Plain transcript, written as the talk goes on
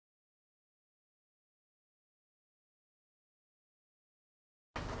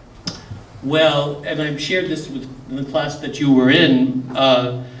Well, and I've shared this with the class that you were in.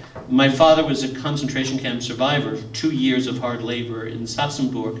 My father was a concentration camp survivor, 2 years of hard labor in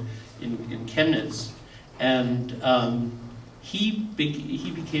Sachsenburg, in Chemnitz, and he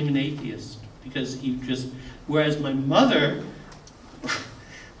became an atheist because he just. Whereas my mother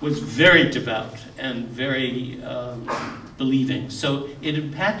was very devout and very believing, so it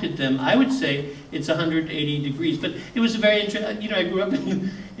impacted them. I would say it's 180 degrees, but it was a very interesting. You know, I grew up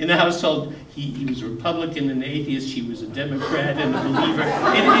in a household. He was a Republican and an atheist. She was a Democrat and a believer.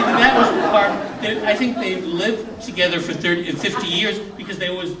 And that was the part. I think they've lived together for 50 years because they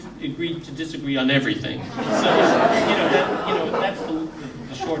always agreed to disagree on everything. So that's the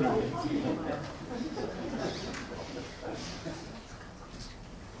short of it.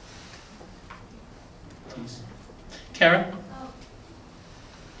 Kara?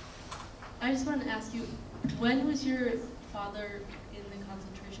 I just wanted to ask you, when was your father in the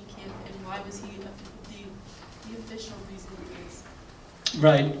concentration camp, and why was he the official reason he is?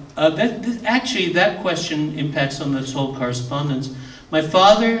 Right. Actually, that question impacts on this whole correspondence. My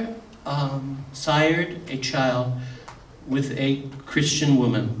father sired a child with a Christian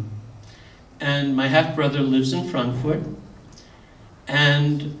woman, and my half-brother lives in Frankfurt,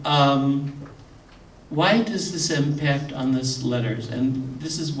 and why does this impact on this letters? And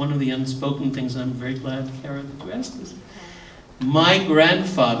this is one of the unspoken things. I'm very glad, Kara, that you asked this. My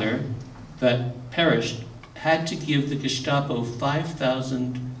grandfather, that perished, had to give the Gestapo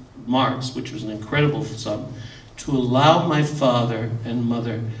 5,000 marks, which was an incredible sum, to allow my father and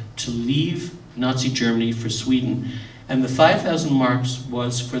mother to leave Nazi Germany for Sweden. And the 5,000 marks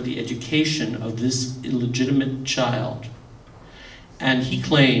was for the education of this illegitimate child. And he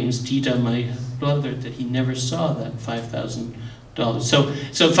claims, Dita, my brother, that he never saw that $5,000.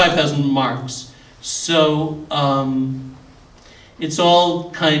 So 5,000 marks. So it's all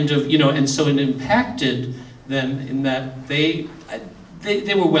kind of, and so it impacted them in that they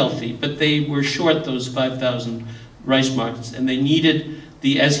were wealthy, but they were short those 5,000 Reichsmarks, and they needed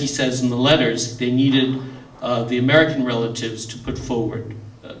as he says in the letters, they needed the American relatives to put forward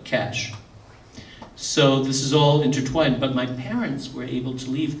cash. So this is all intertwined, but my parents were able to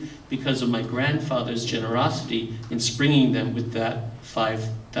leave because of my grandfather's generosity in springing them with that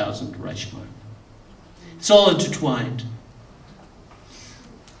 5,000 Reichsmark. It's all intertwined.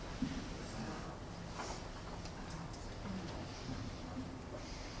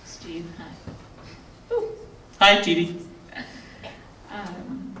 Steve, hi. Ooh. Hi, Titi.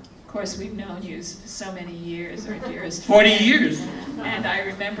 Of course, we've known you so many years, our dearest 40 friend. years. And I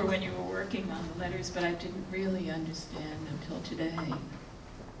remember when you were working on the letters, but I didn't really understand until today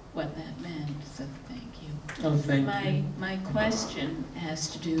what that meant, so thank you. Oh, thank you. My question has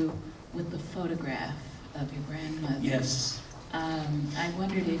to do with the photograph of your grandmother. Yes. I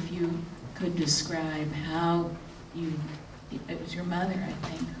wondered if you could describe how it was your mother, I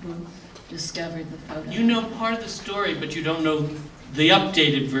think, who discovered the photo. You know part of the story, but you don't know the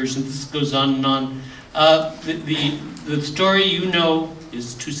updated version. This goes on and on. The story you know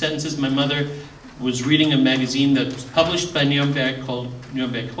is 2 sentences. My mother was reading a magazine that was published by Nuremberg called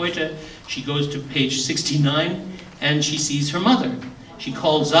Nuremberg Heute. She goes to page 69 and she sees her mother. She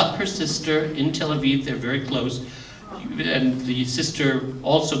calls up her sister in Tel Aviv. They're very close. And the sister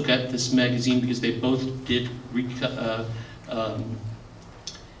also got this magazine because they both did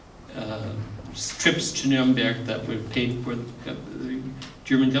trips to Nuremberg that were paid for the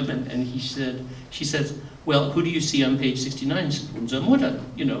German government. And she says, well, who do you see on page 69? She said, Unsere Mutter,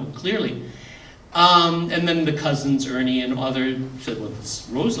 clearly. And then the cousins, Ernie and other, said, well, it's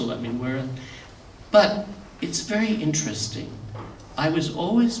Rosa, where? But it's very interesting. I was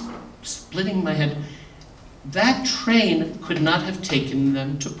always splitting my head. That train could not have taken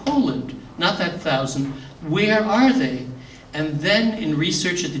them to Poland, not that 1,000. Where are they? And then in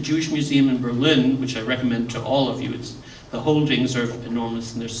research at the Jewish Museum in Berlin, which I recommend to all of you, the holdings are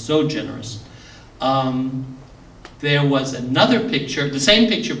enormous and they're so generous. There was another picture, the same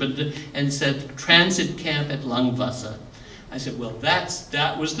picture, and said transit camp at Langwasser. I said, well,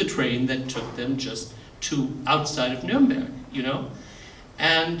 that was the train that took them just to outside of Nuremberg,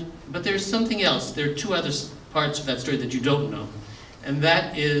 But there's something else. There are 2 other parts of that story that you don't know. And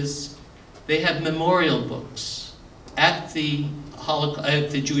that is, they have memorial books at the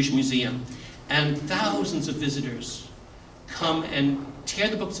Jewish Museum. And thousands of visitors come and tear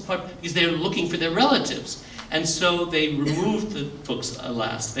the books apart because they're looking for their relatives. And so they removed the books,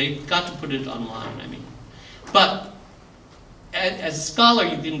 alas. They got to put it online, But as a scholar,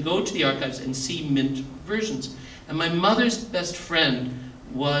 you can go to the archives and see mint versions. And my mother's best friend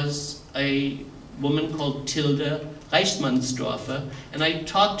was a woman called Tilda Reichsmannsdorfer, and I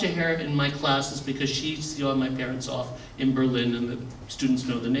talked to her in my classes because she saw my parents off in Berlin, and the students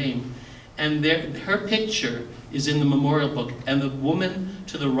know the name. And her picture is in the memorial book, and the woman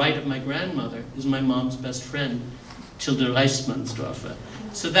to the right of my grandmother is my mom's best friend, Tilda Reichsmannsdorfer.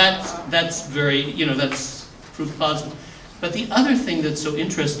 So that's very, that's proof positive. But the other thing that's so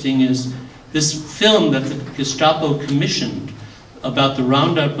interesting is this film that the Gestapo commissioned about the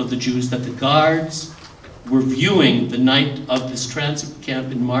roundup of the Jews that the guards were viewing the night of this transit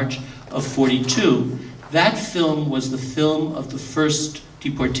camp in March of '42. That film was the film of the first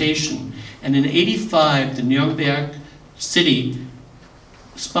deportation. And in '85, the Nuremberg city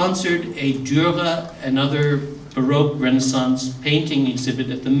sponsored a Dürer and other Baroque Renaissance painting exhibit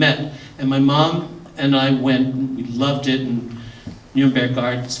at the Met. And my mom and I went, and we loved it, and Nuremberg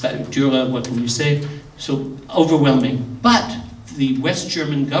art, Dürer, what can you say? So overwhelming. But the West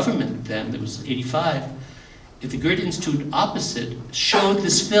German government then, that was '85, at the Goethe Institute opposite, showed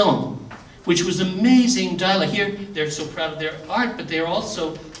this film, which was amazing dialogue. Here, they're so proud of their art, but they're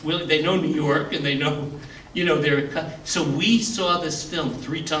also willing, they know New York, and they know, so we saw this film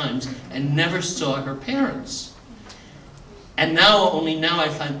 3 times and never saw her parents. And only now I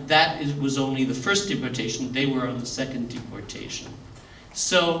find that was only the first deportation. They were on the second deportation.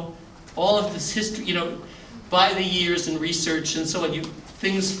 So all of this history, by the years and research and so on,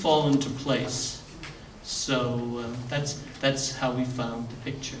 things fall into place. So that's how we found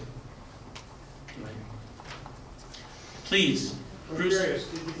the picture. Right. Please, Bruce. I'm curious,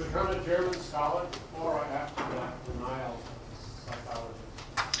 did you become a German scholar before or after that denial of psychology?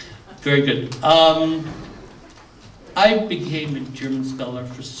 Very good. I became a German scholar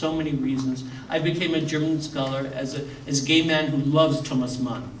for so many reasons. I became a German scholar as a gay man who loves Thomas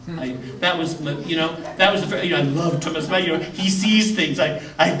Mann. That was the I love Thomas Mann. He sees things. I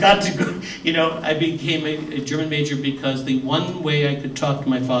got to go. I became a German major because the one way I could talk to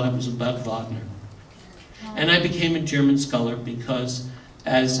my father was about Wagner. And I became a German scholar because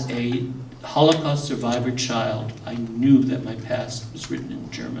as a Holocaust survivor child, I knew that my past was written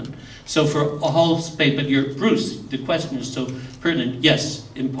in German. So for a whole space, but Bruce, the question is so pertinent. Yes,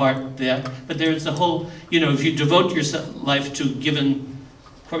 in part that, but there's a whole, if you devote your life to given,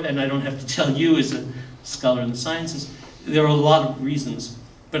 and I don't have to tell you as a scholar in the sciences, there are a lot of reasons.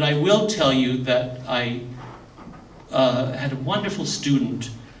 But I will tell you that I had a wonderful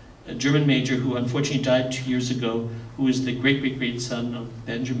student, a German major who unfortunately died 2 years ago, who was the great-great-great-son of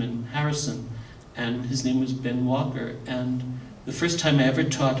Benjamin Harrison, and his name was Ben Walker. And the first time I ever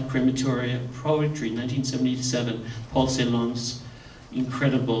taught crematoria poetry, 1977, Paul Celan's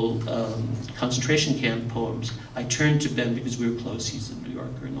incredible concentration camp poems, I turned to Ben because we were close, he's a New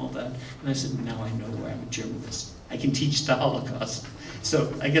Yorker and all that, and I said, now I know where I'm a Germanist. I can teach the Holocaust.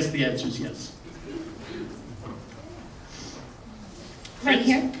 So I guess the answer is yes. Right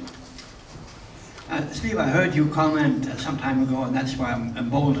here. Steve, I heard you comment some time ago, and that's why I'm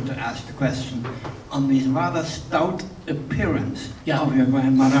emboldened to ask the question, on the rather stout appearance of your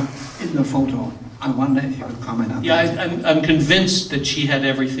grandmother in the photo. I wonder if you could comment on that. Yeah, I'm convinced that she had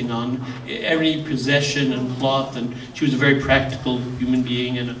everything on, every possession and cloth, and she was a very practical human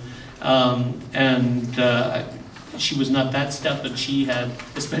being, and she was not that stout, but she had,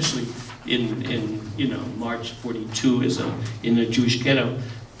 especially in March '42 in a Jewish ghetto.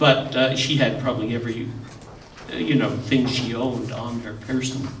 But she had probably every, thing she owned on her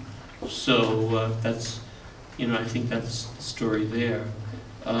person. So that's, I think that's the story there.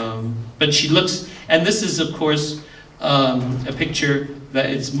 But she looks, and this is of course a picture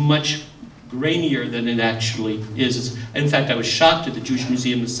that is much grainier than it actually is. In fact, I was shocked at the Jewish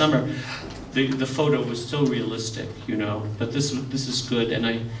Museum this summer. The photo was so realistic, But this is good, and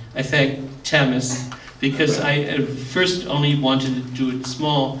I thank Tamis. Because I at first only wanted to do it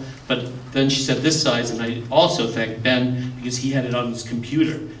small, but then she said this size, and I also thanked Ben because he had it on his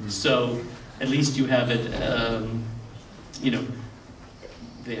computer. So at least you have it,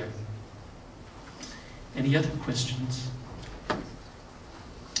 there. Any other questions?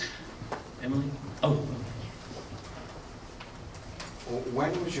 Emily? Oh.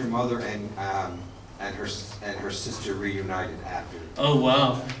 When was your mother and her sister reunited after? Oh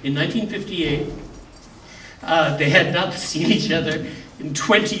wow! In 1958. They had not seen each other in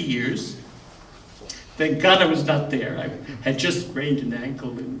 20 years. Thank God I was not there. I had just sprained an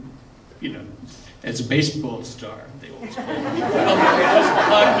ankle, and as a baseball star, they always called me.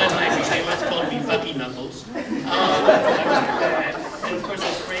 Pardon my language, they always called me Bucky Knuckles. I was bad, and of course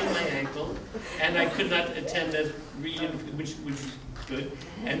I sprained my ankle, and I could not attend that reunion, which was good.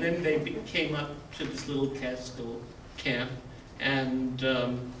 And then they came up to this little Catskill camp, and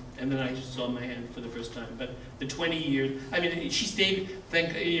And then I saw my hand for the first time. But the 20 years, I mean, she stayed,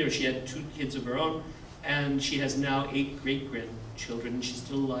 she had 2 kids of her own, and she has now 8 great-grandchildren, and she's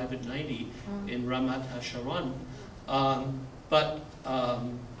still alive at 90 in Ramat HaSharon.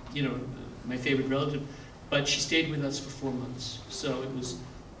 My favorite relative, but she stayed with us for 4 months. So it was,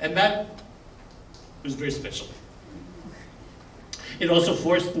 and that was very special. It also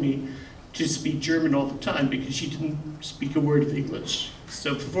forced me to speak German all the time because she didn't speak a word of English.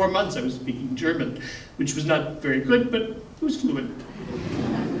 So for 4 months I was speaking German, which was not very good, but it was fluent.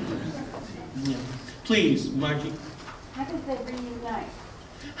 Yeah. Please, Margie. How did they reunite?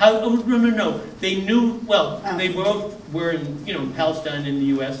 No. They knew, well, they both were in, Palestine in the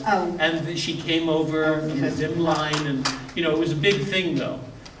U.S. And she came over on the Zim line, and, it was a big thing, though.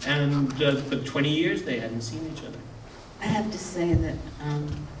 And for 20 years, they hadn't seen each other. I have to say that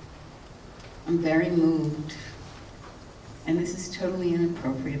I'm very moved, and this is totally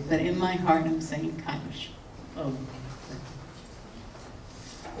inappropriate, but in my heart I'm saying Kaddish. Oh.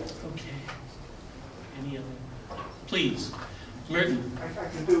 Okay. Any other? Please. Merton. I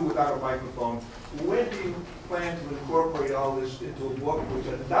can do without a microphone. When do you plan to incorporate all this into a book, which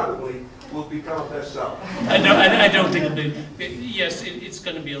undoubtedly will become a bestseller? I don't think it'll be. Yes, it's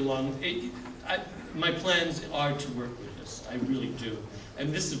going to be a long. My plans are to work with us. I really do.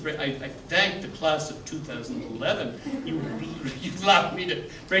 And this is. I thank the class of 2011. You allowed me to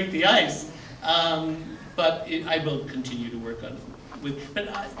break the ice. But I will continue to work on it. But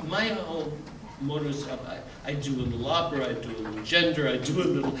my whole modus I do a little opera, I do a little gender, I do a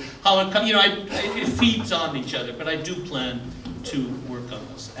little Holocaust, it feeds on each other, but I do plan to work on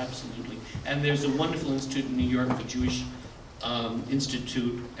this, absolutely. And there's a wonderful institute in New York, the Jewish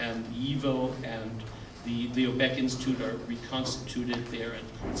Institute, and the YIVO and the Leo Beck Institute are reconstituted there, and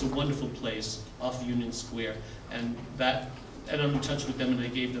it's a wonderful place off Union Square, and I'm in touch with them, and I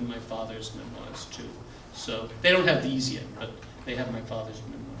gave them my father's memoirs too. So they don't have these yet, but they have my father's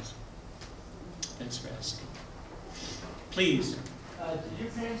memoirs. Thanks for asking. Please. Did your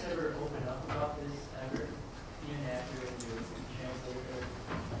parents ever open up about this ever, even after you translated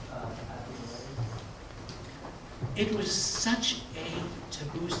after the wedding? It was such a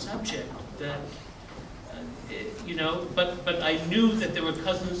taboo subject that, but I knew that there were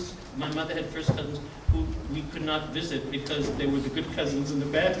cousins, my mother had first cousins, who we could not visit because they were the good cousins and the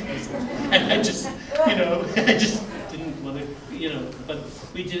bad cousins. And I just didn't want to, but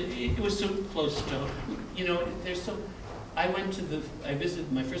we did, it was so close to, I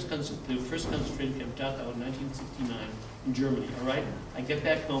visited my the first concentration camp, Dachau, in 1969 in Germany, all right? I get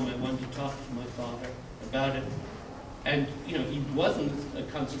back home, I wanted to talk to my father about it. And, he wasn't a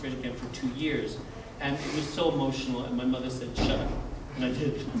concentration camp for 2 years. And it was so emotional, and my mother said, shut up. And I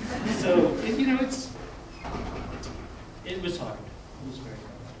did. So, it was hard. It was very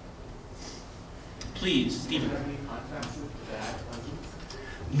hard. Please, Stephen. Do you have any contacts with the bad cousins?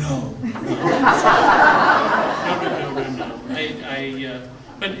 No. No.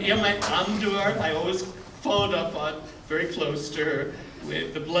 But my Amdur, I always followed up on, very close to her,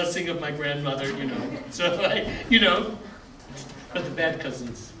 with the blessing of my grandmother, So but the bad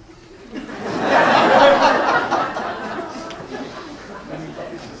cousins.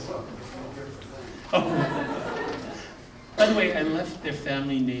 By the way, I left their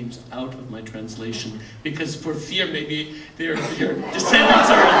family names out of my translation because for fear maybe their descendants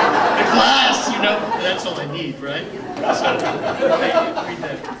are in the class, That's all I need, right? So I read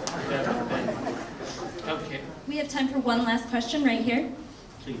that. Okay. We have time for one last question right here.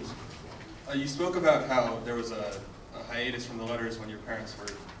 Please. You spoke about how there was a hiatus from the letters when your parents were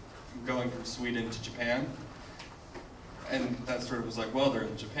going from Sweden to Japan, and that sort of was like, well, they're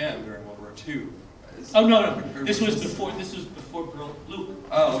in Japan during World War II. No. This was before Pearl. Luke.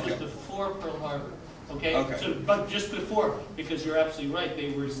 Oh, This okay. was before Pearl Harbor. Okay. Okay. So, but just before, because you're absolutely right.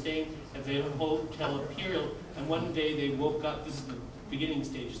 They were staying at the Hotel Imperial, and one day they woke up. This is the beginning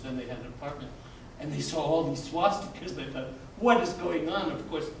stages. Then they had an apartment, and they saw all these swastikas. They thought, what is going on? Of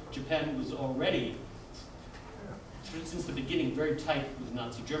course, Japan was already, since the beginning, very tight with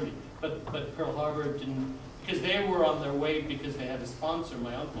Nazi Germany. But Pearl Harbor didn't, because they were on their way, because they had a sponsor,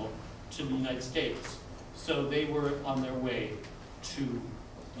 my uncle, to the United States. So they were on their way to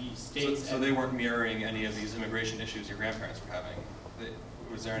the States. So they weren't mirroring any of these immigration issues your grandparents were having?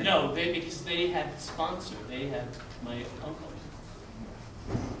 Was there any? No, because they had a sponsor. They had my uncle.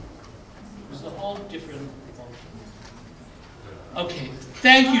 It was a whole different. Okay,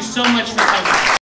 thank you so much for coming.